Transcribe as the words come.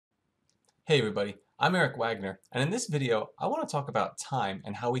Hey everybody, I'm Eric Wagner, and in this video I want to talk about time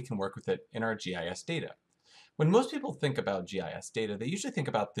and how we can work with it in our GIS data. When most people think about GIS data, they usually think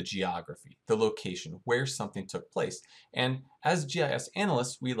about the geography, the location, where something took place. And as GIS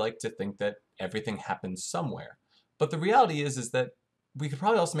analysts, we like to think that everything happens somewhere. But the reality is that we could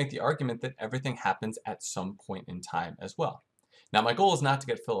probably also make the argument that everything happens at some point in time as well. Now, my goal is not to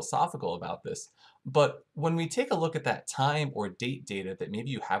get philosophical about this, but when we take a look at that time or date data that maybe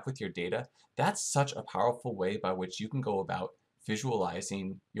you have with your data, that's such a powerful way by which you can go about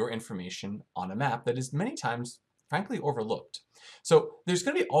visualizing your information on a map that is many times, frankly, overlooked. So there's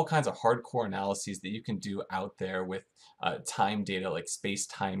going to be all kinds of hardcore analyses that you can do out there with time data like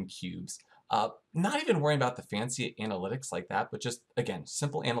space-time cubes. Not even worrying about the fancy analytics like that, but just, again,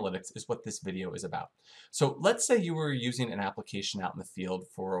 simple analytics is what this video is about. So let's say you were using an application out in the field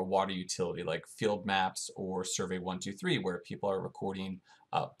for a water utility like Field Maps or Survey 123, where people are recording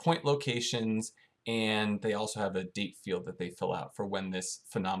point locations, and they also have a date field that they fill out for when this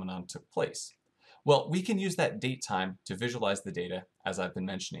phenomenon took place. Well, we can use that date time to visualize the data, as I've been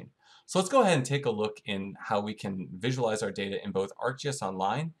mentioning. So let's go ahead and take a look in how we can visualize our data in both ArcGIS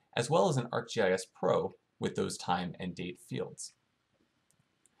Online as well as in ArcGIS Pro with those time and date fields.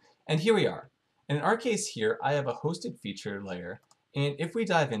 And here we are. And in our case here, I have a hosted feature layer, and if we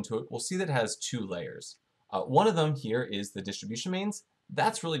dive into it, we'll see that it has two layers. One of them here is the distribution mains.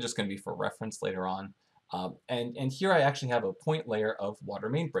 That's really just going to be for reference later on. And here I actually have a point layer of water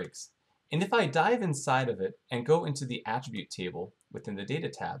main breaks. And if I dive inside of it and go into the attribute table within the data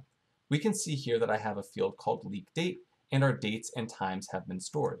tab, we can see here that I have a field called leak date, and our dates and times have been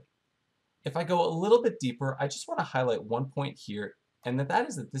stored. If I go a little bit deeper, I just want to highlight one point here, and that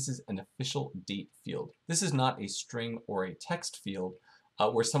is that this is an official date field. This is not a string or a text field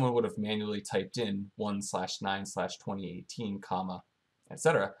where someone would have manually typed in 1/9/2018, comma,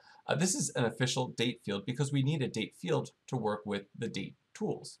 etc. This is an official date field because we need a date field to work with the date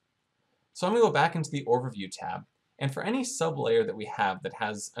tools. So I'm going to go back into the Overview tab, and for any sublayer that we have that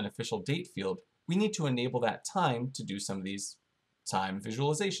has an official date field, we need to enable that time to do some of these time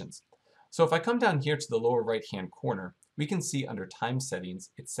visualizations. So if I come down here to the lower right-hand corner, we can see under Time Settings,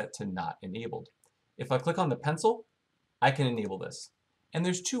 it's set to Not Enabled. If I click on the pencil, I can enable this. And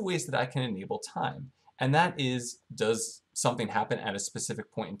there's two ways that I can enable time. And that is, does something happen at a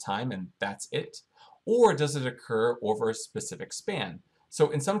specific point in time and that's it? Or does it occur over a specific span? So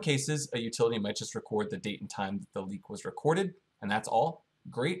in some cases, a utility might just record the date and time that the leak was recorded, and that's all.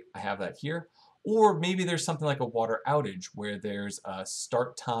 Great, I have that here. Or maybe there's something like a water outage where there's a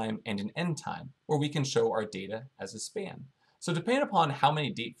start time and an end time, where we can show our data as a span. So depending upon how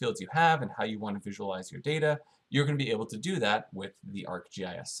many date fields you have and how you want to visualize your data, you're going to be able to do that with the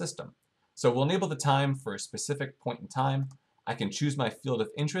ArcGIS system. So we'll enable the time for a specific point in time. I can choose my field of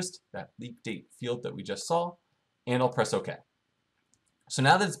interest, that leak date field that we just saw, and I'll press OK. So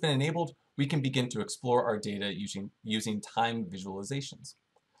now that it's been enabled, we can begin to explore our data using time visualizations.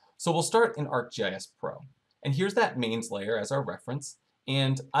 So we'll start in ArcGIS Pro. And here's that mains layer as our reference.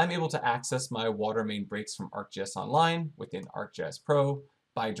 And I'm able to access my water main breaks from ArcGIS Online within ArcGIS Pro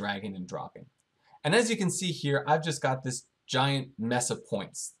by dragging and dropping. And as you can see here, I've just got this giant mess of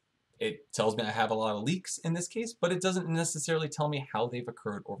points. It tells me I have a lot of leaks in this case, but it doesn't necessarily tell me how they've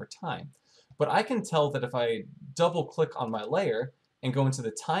occurred over time. But I can tell that if I double click on my layer and go into the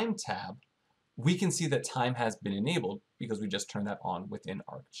Time tab, we can see that time has been enabled because we just turned that on within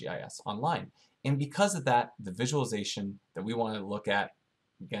ArcGIS Online. And because of that, the visualization that we want to look at,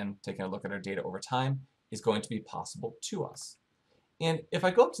 again, taking a look at our data over time, is going to be possible to us. And if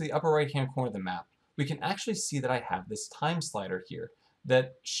I go up to the upper right-hand corner of the map, we can actually see that I have this time slider here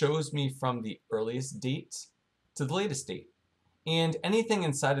that shows me from the earliest date to the latest date. And anything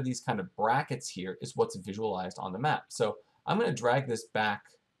inside of these kind of brackets here is what's visualized on the map. So I'm going to drag this back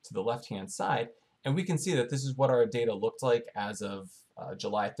to the left-hand side, and we can see that this is what our data looked like as of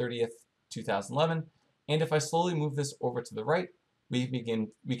July 30th, 2011. And if I slowly move this over to the right, we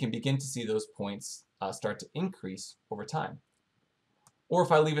can begin to see those points start to increase over time. Or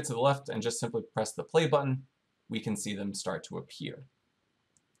if I leave it to the left and just simply press the play button, we can see them start to appear.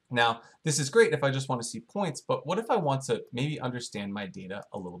 Now, this is great if I just want to see points, but what if I want to maybe understand my data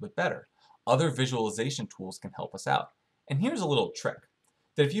a little bit better? Other visualization tools can help us out. And here's a little trick,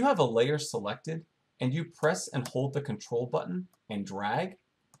 that if you have a layer selected and you press and hold the control button and drag,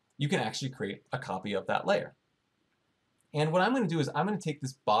 you can actually create a copy of that layer. And what I'm going to do is I'm going to take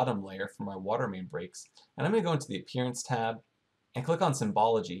this bottom layer from my water main breaks, and I'm going to go into the Appearance tab and click on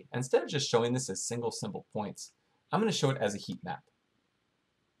Symbology. And instead of just showing this as single symbol points, I'm going to show it as a heat map.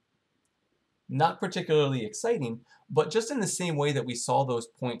 Not particularly exciting, but just in the same way that we saw those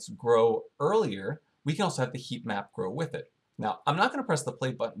points grow earlier, we can also have the heat map grow with it. Now, I'm not going to press the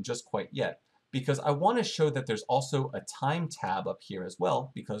play button just quite yet, because I want to show that there's also a time tab up here as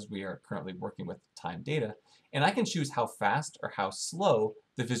well, because we are currently working with time data, and I can choose how fast or how slow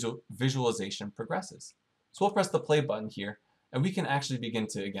the visualization progresses. So we'll press the play button here, and we can actually begin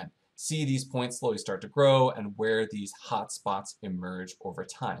to, again, see these points slowly start to grow and where these hot spots emerge over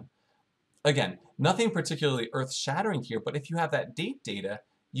time. Again, nothing particularly earth-shattering here, but if you have that date data,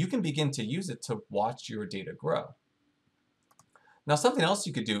 you can begin to use it to watch your data grow. Now, something else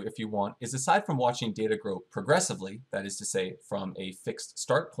you could do if you want is, aside from watching data grow progressively, that is to say, from a fixed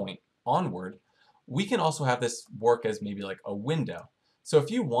start point onward, we can also have this work as maybe like a window. So if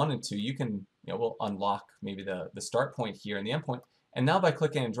you wanted to, you can, we'll unlock maybe the start point here and the end point, and now by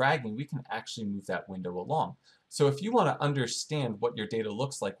clicking and dragging, we can actually move that window along. So if you want to understand what your data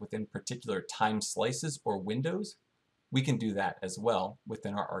looks like within particular time slices or windows, we can do that as well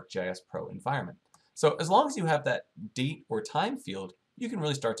within our ArcGIS Pro environment. So as long as you have that date or time field, you can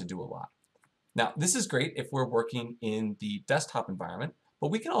really start to do a lot. Now, this is great if we're working in the desktop environment,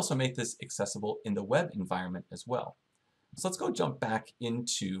 but we can also make this accessible in the web environment as well. So let's go jump back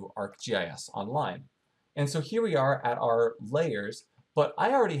into ArcGIS Online. And so here we are at our layers, but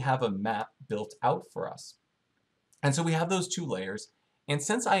I already have a map built out for us. And so we have those two layers, and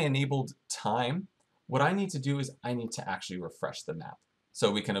since I enabled time, what I need to do is I need to actually refresh the map so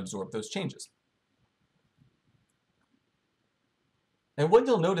we can absorb those changes. And what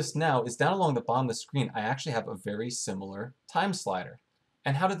you'll notice now is down along the bottom of the screen, I actually have a very similar time slider.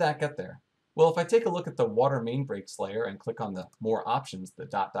 And how did that get there? Well, if I take a look at the water main breaks layer and click on the more options,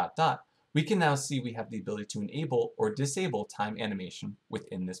 the ... we can now see we have the ability to enable or disable time animation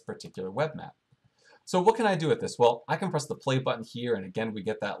within this particular web map. So what can I do with this? Well, I can press the play button here, and again, we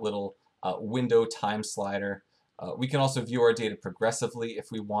get that little window time slider. We can also view our data progressively if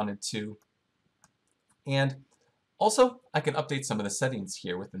we wanted to. And also, I can update some of the settings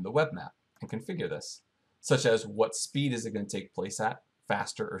here within the web map and configure this, such as what speed is it going to take place at,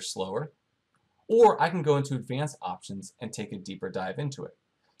 faster or slower. Or I can go into advanced options and take a deeper dive into it.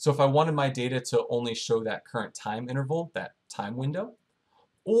 So if I wanted my data to only show that current time interval, that time window,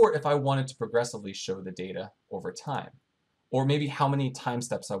 or if I wanted to progressively show the data over time, or maybe how many time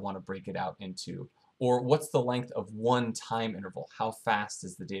steps I want to break it out into, or what's the length of one time interval, how fast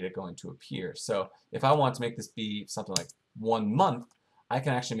is the data going to appear. So if I want to make this be something like 1 month, I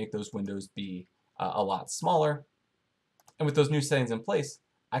can actually make those windows be a lot smaller. And with those new settings in place,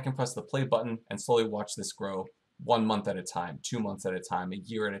 I can press the play button and slowly watch this grow 1 month at a time, 2 months at a time, a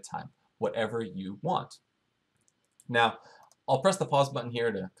year at a time, whatever you want. Now, I'll press the pause button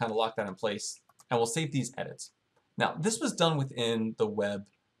here to kind of lock that in place, and we'll save these edits. Now, this was done within the web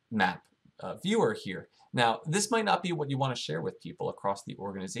map viewer here. Now, this might not be what you want to share with people across the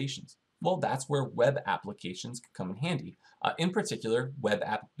organizations. Well, that's where web applications can come in handy, in particular, Web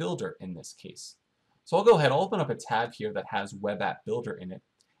App Builder in this case. So I'll go ahead, I'll open up a tab here that has Web App Builder in it.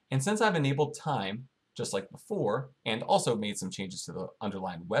 And since I've enabled time, just like before, and also made some changes to the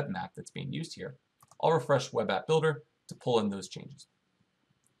underlying web map that's being used here, I'll refresh Web App Builder to pull in those changes.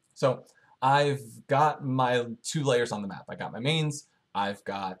 So I've got my 2 layers on the map. I got my mains, I've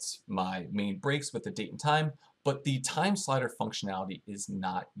got my main breaks with the date and time, but the time slider functionality is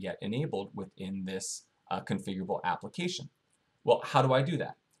not yet enabled within this configurable application. Well, how do I do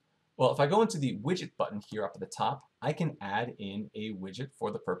that? Well, if I go into the widget button here up at the top, I can add in a widget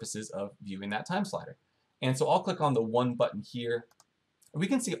for the purposes of viewing that time slider. And so I'll click on the 1 button here. We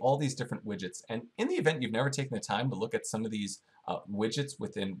can see all these different widgets. And in the event you've never taken the time to look at some of these widgets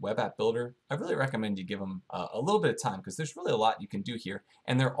within Web App Builder, I really recommend you give them a little bit of time, because there's really a lot you can do here,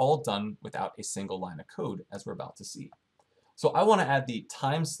 and they're all done without a single line of code, as we're about to see. So I want to add the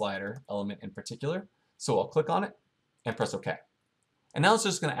time slider element in particular, so I'll click on it and press OK. And now it's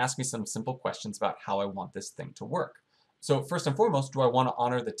just going to ask me some simple questions about how I want this thing to work. So first and foremost, do I want to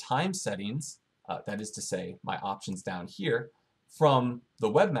honor the time settings, that is to say, my options down here, from the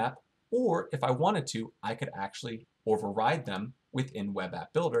web map, or if I wanted to, I could actually override them within Web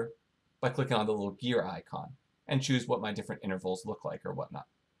App Builder by clicking on the little gear icon and choose what my different intervals look like or whatnot.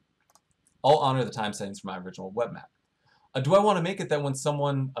 I'll honor the time settings from my original web map. Do I want to make it that when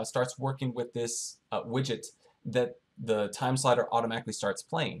someone starts working with this widget, that the time slider automatically starts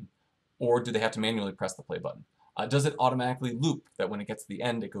playing, or do they have to manually press the play button? Does it automatically loop, that when it gets to the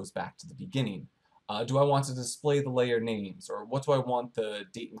end, it goes back to the beginning? Do I want to display the layer names, or what do I want the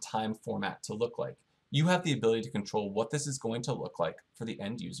date and time format to look like? You have the ability to control what this is going to look like for the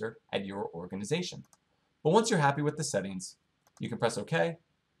end user at your organization. But once you're happy with the settings, you can press OK.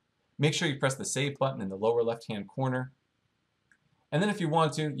 Make sure you press the Save button in the lower left-hand corner. And then if you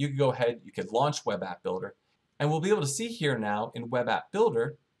want to, you could go ahead, you could launch Web App Builder. And we'll be able to see here now in Web App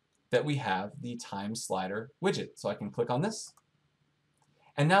Builder that we have the time slider widget. So I can click on this.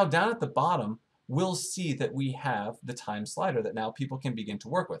 And now down at the bottom, we'll see that we have the time slider that now people can begin to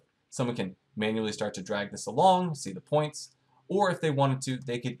work with. Someone can manually start to drag this along, see the points, or if they wanted to,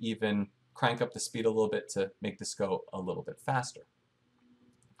 they could even crank up the speed a little bit to make this go a little bit faster.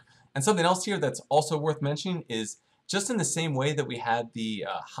 And something else here that's also worth mentioning is just in the same way that we had the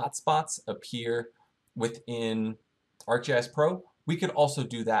hotspots appear within ArcGIS Pro, we could also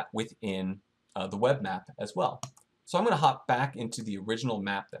do that within the web map as well. So I'm going to hop back into the original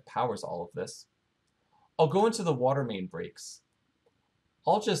map that powers all of this. I'll go into the water main breaks.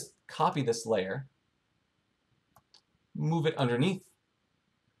 I'll just copy this layer, move it underneath,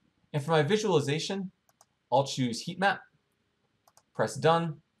 and for my visualization, I'll choose heat map, press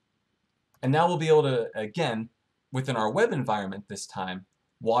done, and now we'll be able to, again, within our web environment this time,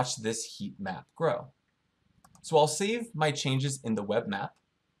 watch this heat map grow. So I'll save my changes in the web map,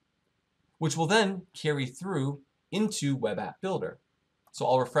 which will then carry through into Web App Builder. So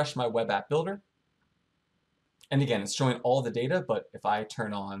I'll refresh my Web App Builder. And again, it's showing all the data, but if I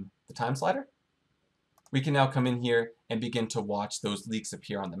turn on the time slider, we can now come in here and begin to watch those leaks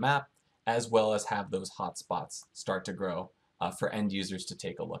appear on the map, as well as have those hotspots start to grow for end users to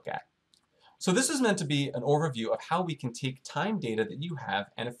take a look at. So this is meant to be an overview of how we can take time data that you have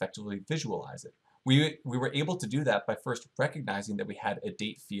and effectively visualize it. We were able to do that by first recognizing that we had a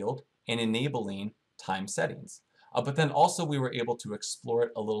date field and enabling time settings. But then also we were able to explore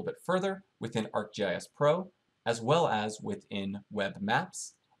it a little bit further within ArcGIS Pro, as well as within web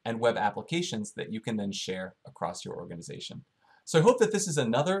maps and web applications that you can then share across your organization. So I hope that this is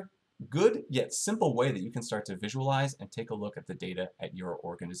another good yet simple way that you can start to visualize and take a look at the data at your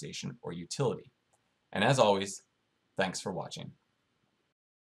organization or utility. And as always, thanks for watching.